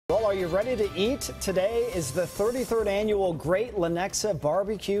Well, are you ready to eat? Today is the 33rd annual Great Lenexa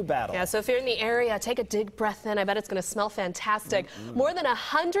Barbecue Battle. Yeah, so if you're in the area, take a deep breath in. I bet it's going to smell fantastic. More than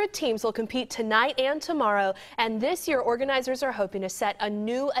 100 teams will compete tonight and tomorrow, and this year organizers are hoping to set a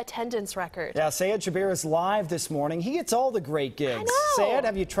new attendance record. Yeah, KSHB is live this morning. He gets all the great gigs. I know. Sayed,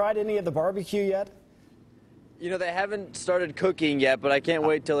 have you tried any of the barbecue yet? You know, they haven't started cooking yet, but I can't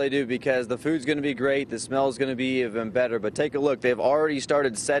wait till they do because the food's going to be great. The smell's going to be even better. But take a look. They've already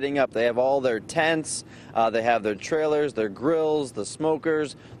started setting up. They have all their tents. They have their trailers, their grills, the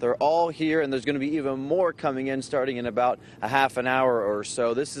smokers. They're all here, and there's going to be even more coming in starting in about a half an hour or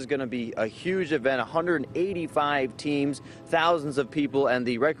so. This is going to be a huge event, 185 teams, thousands of people, and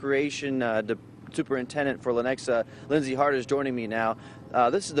the recreation superintendent for Lenexa, Lindsay Hart, is joining me now.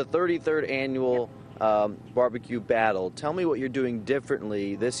 This is the 33rd annual barbecue battle. Tell me what you're doing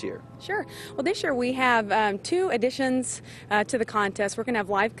differently this year. Sure. Well, this year we have two additions to the contest. We're going to have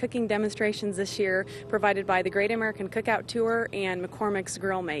live cooking demonstrations this year provided by the Great American Cookout Tour and McCormick's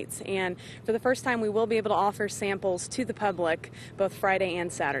Grill Mates. And for the first time, we will be able to offer samples to the public both Friday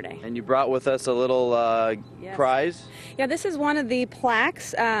and Saturday. And you brought with us a little Yes. prize? Yeah, this is one of the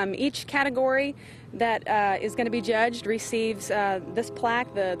plaques. Each category that is going to be judged receives this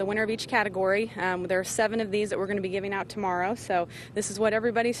plaque, the winner of each category. There are 7 of these that we're going to be giving out tomorrow, so this is what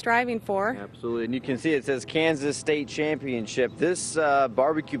everybody's striving for. Absolutely, and you can see it says Kansas State Championship. This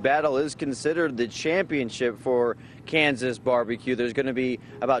barbecue battle is considered the championship for Kansas barbecue. There's going to be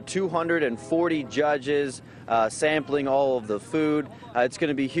about 240 judges sampling all of the food. It's going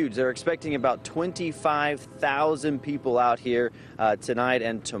to be huge. They're expecting about 25,000 people out here tonight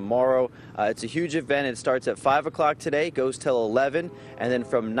and tomorrow. It's a huge event. It starts at 5 o'clock today, goes till 11, and then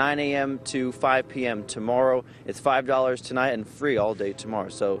from 9 a.m. to 5 p.m. tomorrow. It's $5 tonight and free all day tomorrow.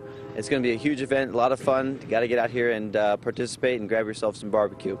 So it's going to be a huge event, a lot of fun. You got to get out here and participate and grab yourself some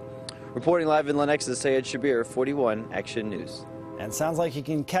barbecue. Reporting live in Lenexa, KSHB 41 Action News. And sounds like you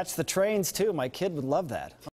can catch the trains too. My kid would love that.